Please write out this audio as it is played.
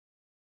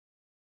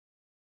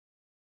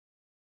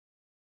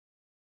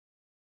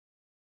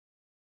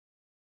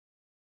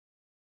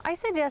I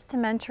said yes to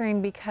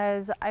mentoring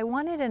because I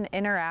wanted an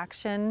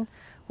interaction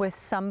with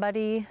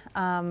somebody,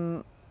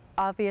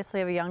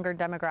 obviously of a younger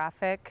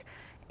demographic,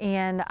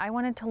 and I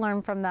wanted to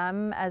learn from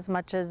them as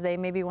much as they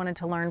maybe wanted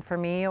to learn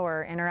from me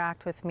or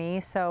interact with me.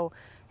 So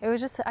it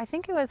was just, I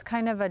think it was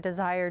kind of a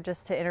desire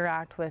just to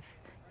interact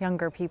with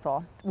younger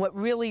people. What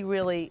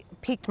really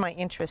piqued my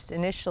interest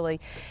initially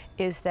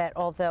is that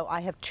although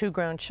I have 2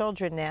 grown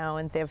children now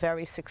and they're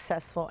very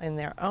successful in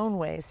their own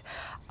ways,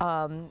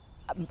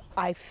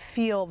 I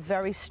feel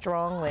very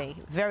strongly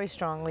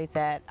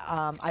that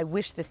I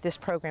wish that this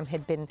program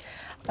had been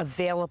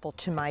available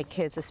to my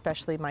kids,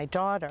 especially my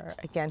daughter,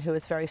 again, who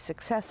is very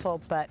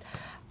successful, but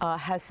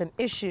has some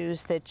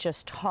issues that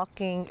just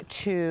talking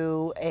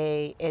to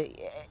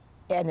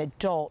an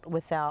adult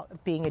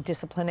without being a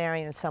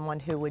disciplinarian or someone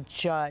who would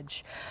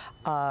judge,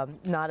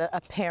 not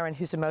a parent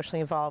who's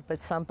emotionally involved,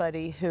 but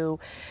somebody who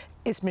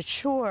is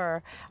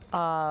mature,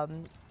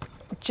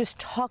 just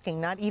talking,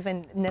 not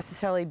even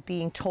necessarily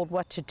being told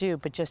what to do,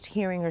 but just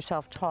hearing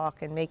herself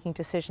talk and making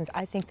decisions.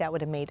 I think that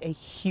would have made a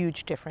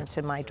huge difference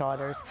in my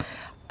daughter's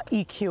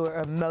EQ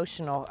or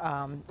emotional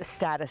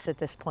status at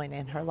this point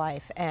in her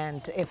life.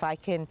 And if I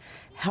can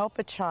help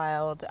a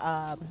child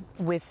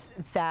with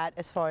that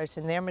as far as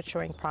in their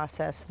maturing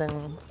process,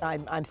 then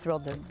I'm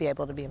thrilled to be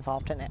able to be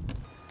involved in it.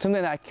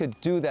 Something that I could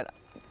do that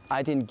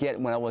I didn't get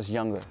when I was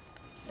younger.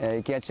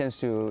 Get a chance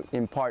to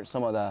impart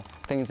some of the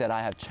things that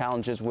I have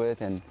challenges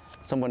with and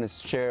someone to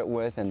share it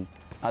with, and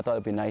I thought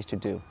it'd be nice to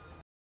do.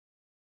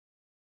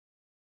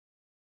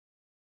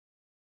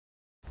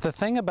 The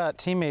thing about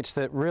TeamMates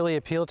that really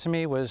appealed to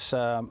me was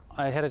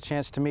I had a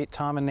chance to meet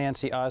Tom and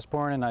Nancy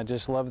Osborne, and I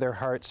just love their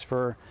hearts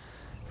for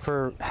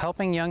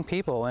helping young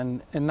people,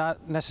 and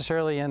not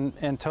necessarily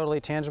in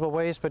totally tangible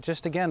ways, but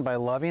just again by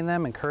loving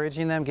them,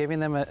 encouraging them, giving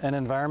them an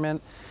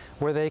environment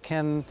where they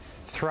can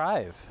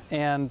thrive.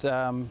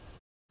 And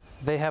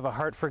they have a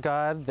heart for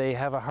God. They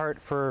have a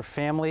heart for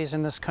families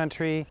in this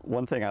country.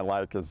 One thing I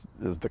like is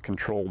the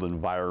controlled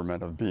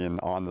environment of being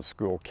on the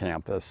school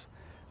campus,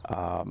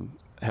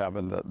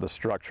 having the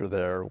structure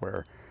there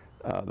where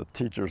the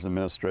teachers,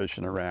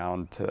 administration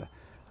around to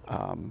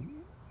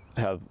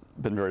have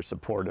been very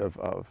supportive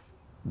of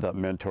the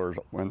mentors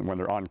when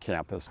they're on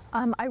campus.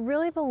 I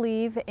really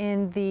believe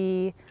in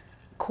the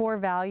core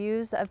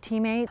values of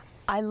TeamMates.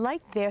 I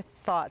liked their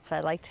thoughts.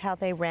 I liked how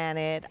they ran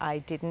it. I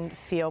didn't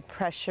feel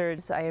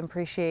pressured. I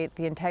appreciate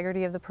the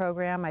integrity of the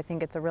program. I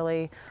think it's a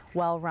really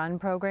well-run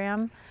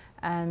program.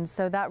 And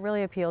so that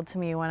really appealed to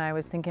me when I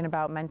was thinking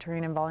about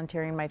mentoring and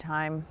volunteering my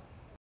time.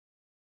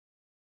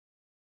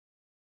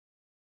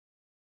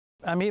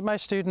 I meet my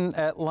student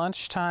at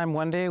lunchtime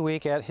 1 day a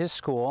week at his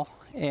school,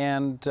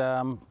 and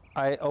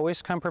I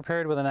always come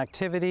prepared with an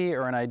activity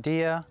or an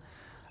idea.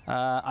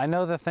 I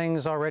know the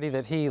things already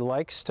that he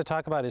likes to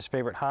talk about, his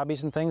favorite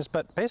hobbies and things,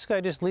 but basically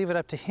I just leave it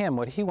up to him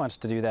what he wants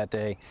to do that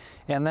day.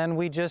 And then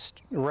we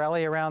just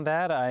rally around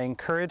that. I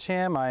encourage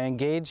him, I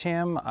engage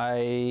him,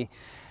 I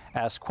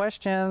ask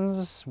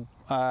questions,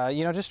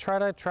 you know, just try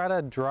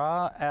to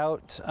draw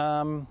out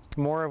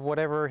more of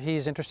whatever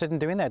he's interested in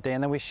doing that day,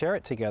 and then we share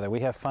it together.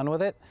 We have fun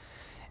with it,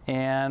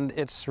 and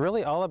it's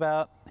really all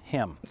about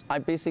him. I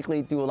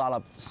basically do a lot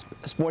of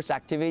sports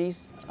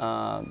activities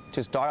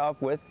to start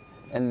off with.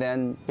 And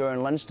then during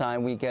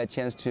lunchtime, we get a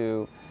chance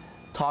to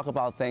talk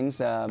about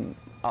things,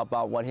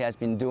 about what he has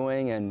been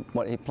doing and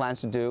what he plans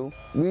to do.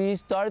 We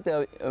started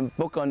the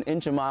book on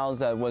inch miles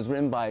that was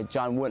written by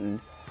John Wooden,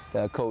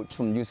 the coach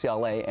from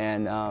UCLA.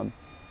 And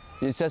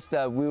it's just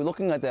that we were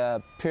looking at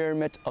the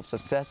pyramid of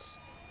success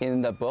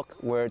in the book,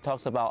 where it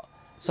talks about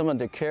some of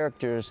the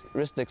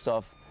characteristics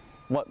of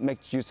what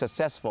makes you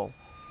successful.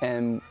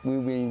 And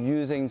we've been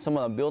using some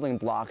of the building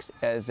blocks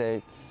as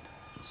a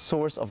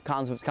source of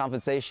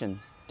conversation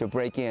to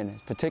break in,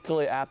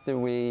 particularly after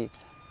we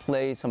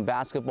play some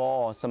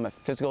basketball or some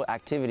physical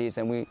activities,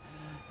 and we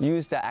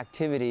use the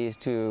activities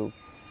to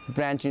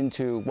branch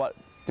into what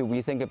do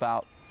we think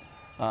about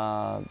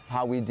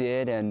how we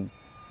did, and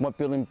what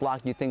building block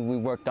you think we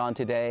worked on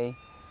today,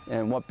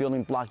 and what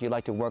building block you'd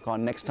like to work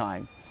on next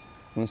time.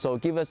 And so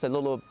give us a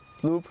little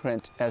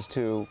blueprint as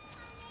to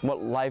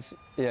what life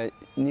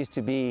needs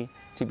to be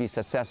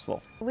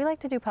successful. We like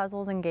to do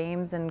puzzles and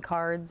games and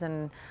cards,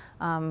 and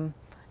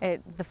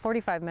the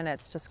 45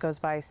 minutes just goes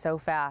by so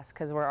fast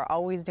because we're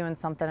always doing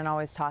something and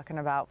always talking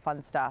about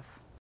fun stuff.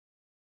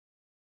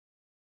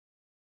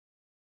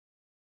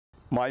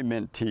 My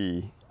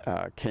mentee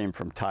came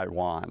from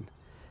Taiwan,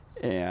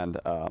 and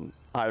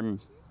I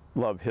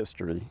love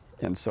history,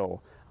 and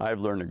so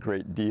I've learned a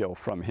great deal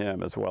from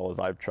him, as well as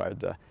I've tried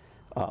to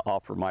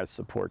offer my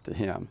support to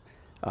him.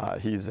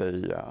 He's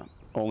a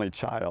only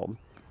child,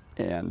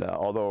 and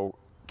although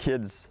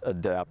kids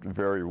adapt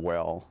very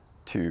well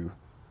to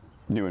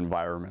new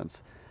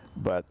environments,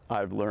 but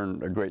I've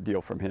learned a great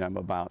deal from him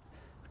about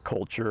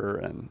culture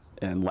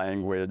and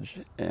language,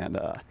 and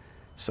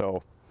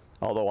so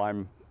although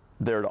I'm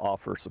there to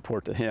offer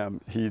support to him,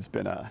 he's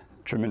been a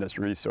tremendous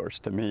resource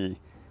to me,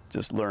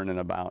 just learning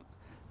about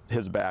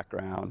his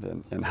background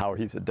and how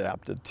he's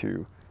adapted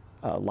to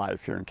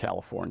life here in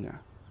California.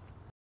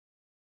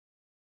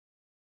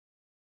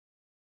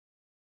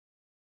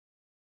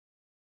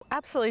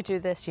 absolutely do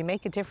this. You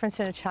make a difference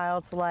in a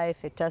child's life.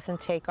 It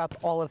doesn't take up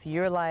all of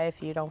your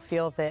life. You don't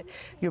feel that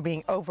you're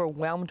being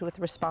overwhelmed with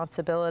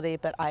responsibility.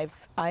 But I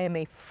am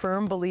a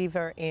firm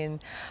believer in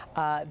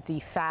the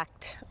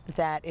fact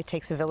that it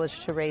takes a village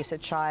to raise a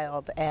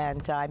child,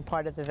 and I'm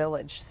part of the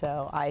village.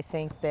 So I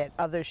think that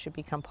others should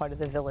become part of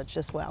the village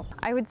as well.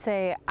 I would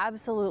say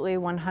absolutely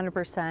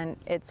 100%.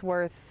 It's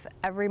worth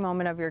every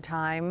moment of your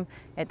time.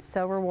 It's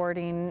so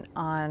rewarding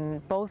on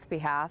both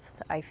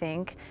behalves, I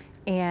think.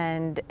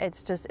 And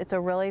it's a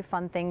really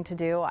fun thing to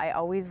do. I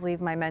always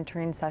leave my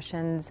mentoring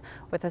sessions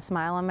with a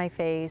smile on my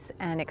face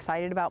and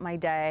excited about my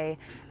day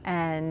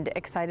and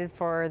excited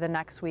for the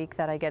next week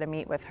that I get to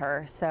meet with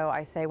her. So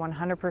I say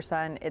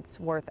 100%, it's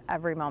worth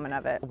every moment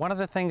of it. One of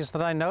the things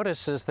that I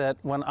notice is that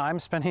when I'm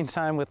spending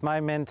time with my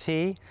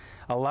mentee,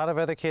 a lot of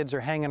other kids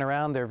are hanging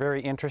around, they're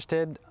very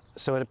interested.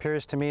 So it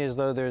appears to me as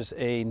though there's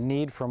a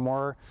need for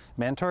more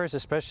mentors,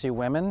 especially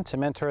women, to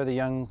mentor the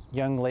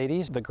young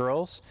ladies, the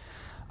girls.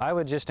 I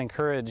would just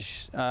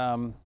encourage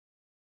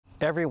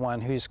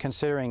everyone who's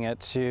considering it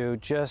to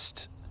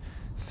just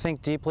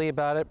think deeply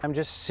about it and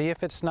just see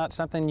if it's not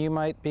something you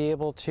might be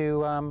able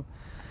to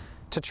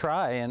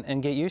try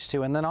and get used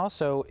to. And then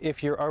also,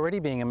 if you're already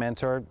being a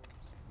mentor,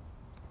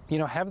 you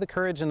know, have the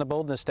courage and the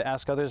boldness to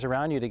ask others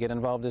around you to get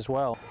involved as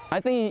well. I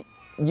think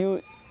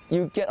you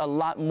get a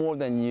lot more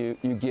than you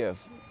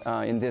give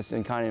in this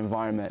kind of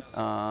environment.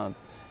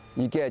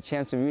 You get a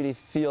chance to really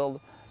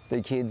feel the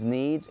kid's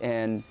needs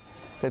and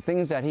the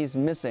things that he's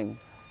missing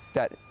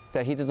that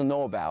he doesn't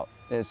know about.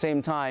 At the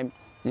same time,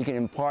 you can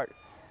impart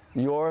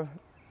your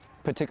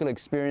particular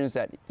experience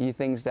that he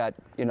thinks that,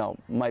 you know,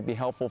 might be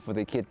helpful for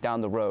the kid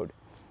down the road.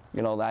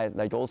 You know, like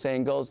the old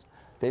saying goes,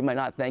 they might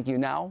not thank you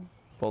now,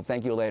 but they'll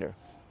thank you later.